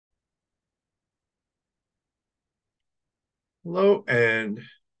Hello and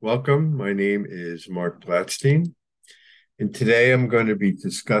welcome. My name is Mark Gladstein, and today I'm going to be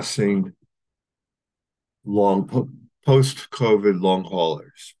discussing long post-COVID long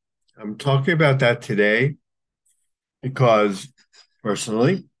haulers. I'm talking about that today because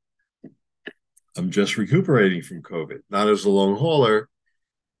personally, I'm just recuperating from COVID, not as a long hauler,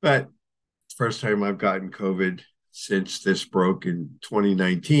 but first time I've gotten COVID since this broke in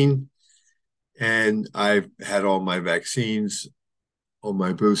 2019, and I've had all my vaccines, all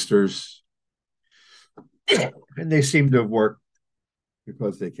my boosters, and they seem to have worked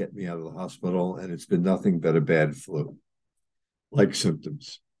because they kept me out of the hospital, and it's been nothing but a bad flu like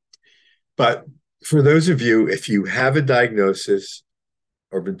symptoms. But for those of you, if you have a diagnosis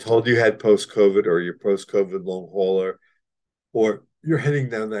or been told you had post COVID or you're post COVID long hauler, or you're heading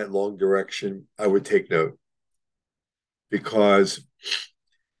down that long direction, I would take note because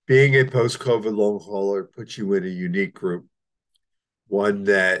being a post COVID long hauler puts you in a unique group, one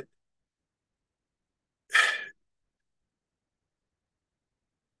that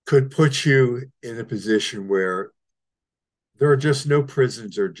could put you in a position where there are just no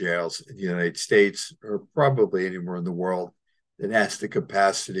prisons or jails in the United States or probably anywhere in the world that has the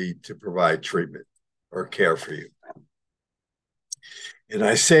capacity to provide treatment or care for you. And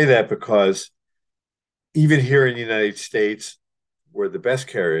I say that because even here in the United States, where the best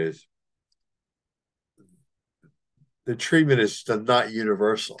care is, the treatment is not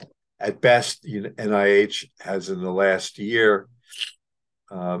universal. At best, NIH has in the last year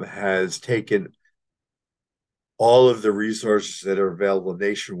has taken all of the resources that are available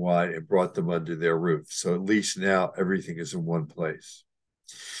nationwide and brought them under their roof. So at least now everything is in one place.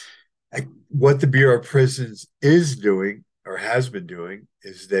 What the Bureau of Prisons is doing or has been doing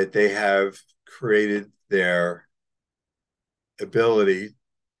is that they have created their ability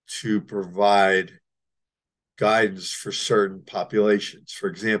to provide guidance for certain populations. For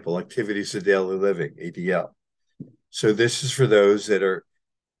example, activities of daily living, ADL. So this is for those that are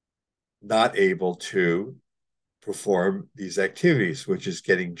not able to perform these activities, which is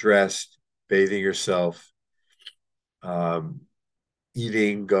getting dressed, bathing yourself, um,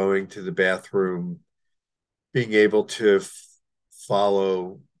 eating, going to the bathroom, being able to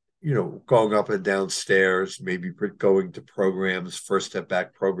follow, going up and down stairs, maybe going to programs, first step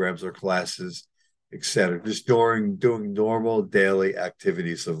back programs or classes, etc. Just doing normal daily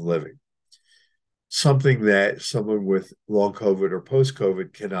activities of living. Something that someone with long COVID or post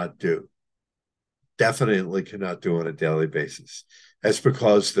COVID cannot do. Definitely cannot do on a daily basis. That's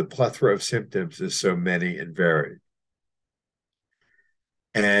because the plethora of symptoms is so many and varied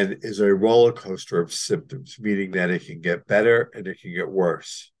and is a roller coaster of symptoms, meaning that it can get better and it can get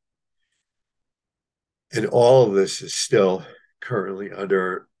worse. And all of this is still currently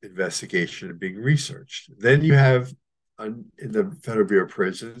under investigation and being researched. Then you have in the Federal Bureau of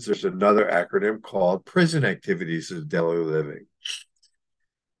Prisons, there's another acronym called Prison Activities of Daily Living.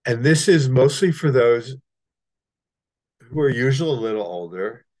 And this is mostly for those who are usually a little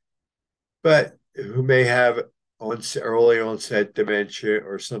older, but who may have early onset dementia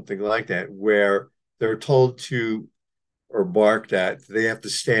or something like that, where they're told to or barked at, they have to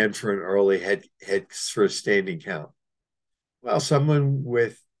stand for an early head for a standing count. Well, someone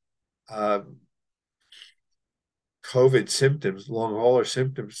with um, COVID symptoms, long hauler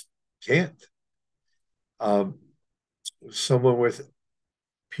symptoms, can't. Um, Someone with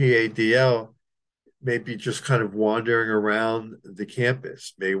PADL may be just kind of wandering around the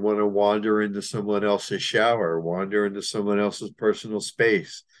campus, may want to wander into someone else's shower, wander into someone else's personal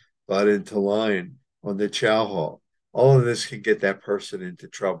space, butt into line on the chow hall. All of this can get that person into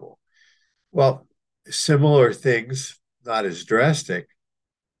trouble. Well, similar things, not as drastic,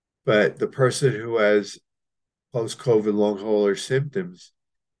 but the person who has post COVID long hauler symptoms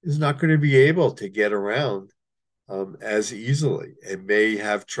is not going to be able to get around as easily and may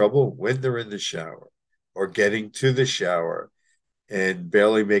have trouble when they're in the shower or getting to the shower and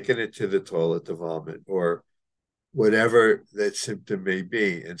barely making it to the toilet to vomit or whatever that symptom may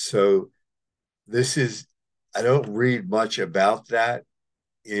be. And so this is, I don't read much about that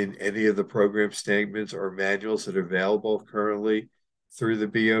in any of the program statements or manuals that are available currently through the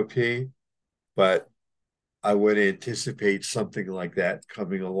BOP, but I would anticipate something like that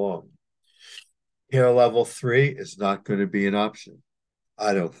coming along. Care level 3 is not going to be an option,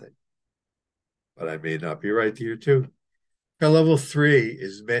 I don't think, but I may not be right here too. Care level 3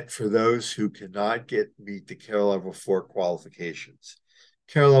 is meant for those who cannot meet the care level 4 qualifications.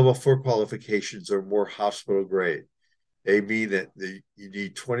 Care level 4 qualifications are more hospital grade. They mean that you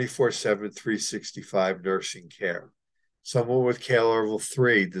need 24/7, 365 nursing care. Someone with care level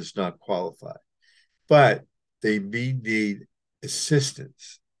 3 does not qualify, but they may need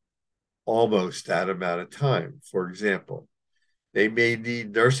assistance almost that amount of time. For example, they may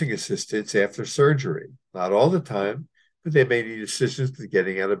need nursing assistance after surgery, not all the time, but they may need assistance with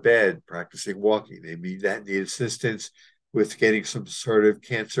getting out of bed, practicing walking. They may need assistance with getting some sort of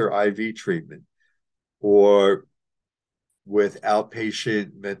cancer IV treatment or with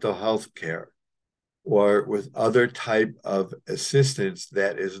outpatient mental health care or with other type of assistance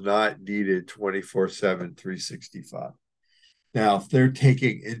that is not needed 24/7, 365. Now, if they're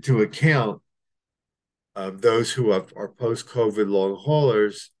taking into account those who are post-COVID long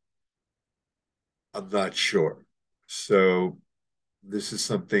haulers, I'm not sure. So this is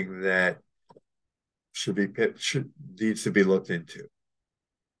something that needs to be looked into.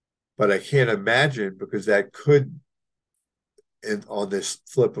 But I can't imagine, because that could, on this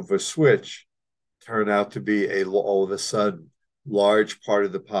flip of a switch, turn out to be all of a sudden large part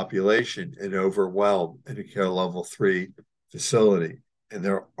of the population and overwhelm in a care level 3 facility, and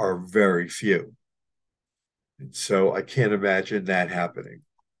there are very few. And so I can't imagine that happening.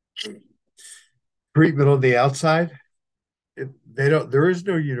 Treatment on the outside, there is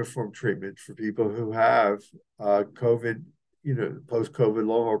no uniform treatment for people who have COVID, post-COVID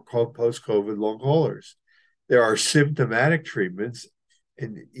long or post-COVID long haulers. There are symptomatic treatments,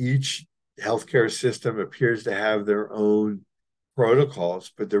 and each healthcare system appears to have their own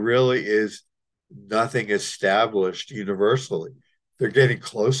protocols, but there really is nothing established universally. They're getting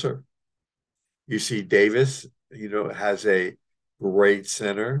closer. UC Davis, has a great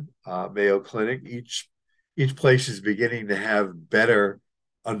center, Mayo Clinic. Each place is beginning to have better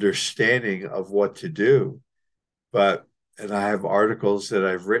understanding of what to do. And I have articles that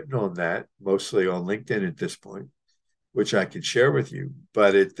I've written on that, mostly on LinkedIn at this point, which I can share with you.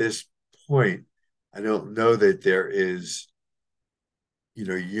 But at this point, I don't know that there is,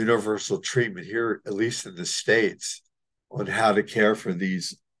 universal treatment here, at least in the States, on how to care for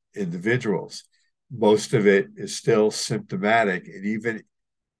these individuals. Most of it is still symptomatic, and even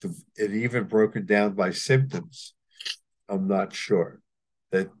broken down by symptoms. I'm not sure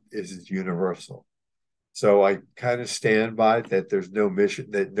that is universal. So I kind of stand by that. There's no mission,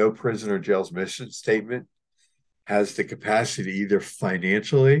 that no prison or jail's mission statement has the capacity, either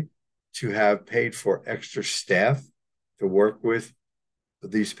financially, to have paid for extra staff to work with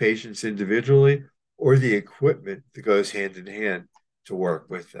these patients individually, or the equipment that goes hand in hand to work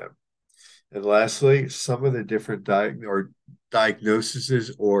with them. And lastly, some of the different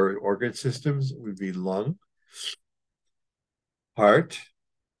diagnoses or organ systems would be lung, heart,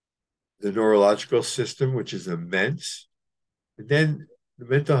 the neurological system, which is immense, and then the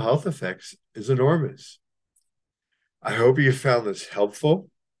mental health effects is enormous. I hope you found this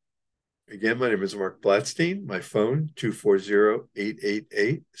helpful. Again, my name is Mark Blatstein. My phone,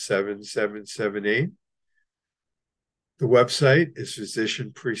 240-888-7778. The website is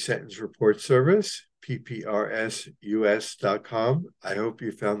Physician Pre-Sentence Report Service, PPRSUS.com. I hope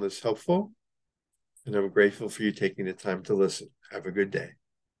you found this helpful, and I'm grateful for you taking the time to listen. Have a good day.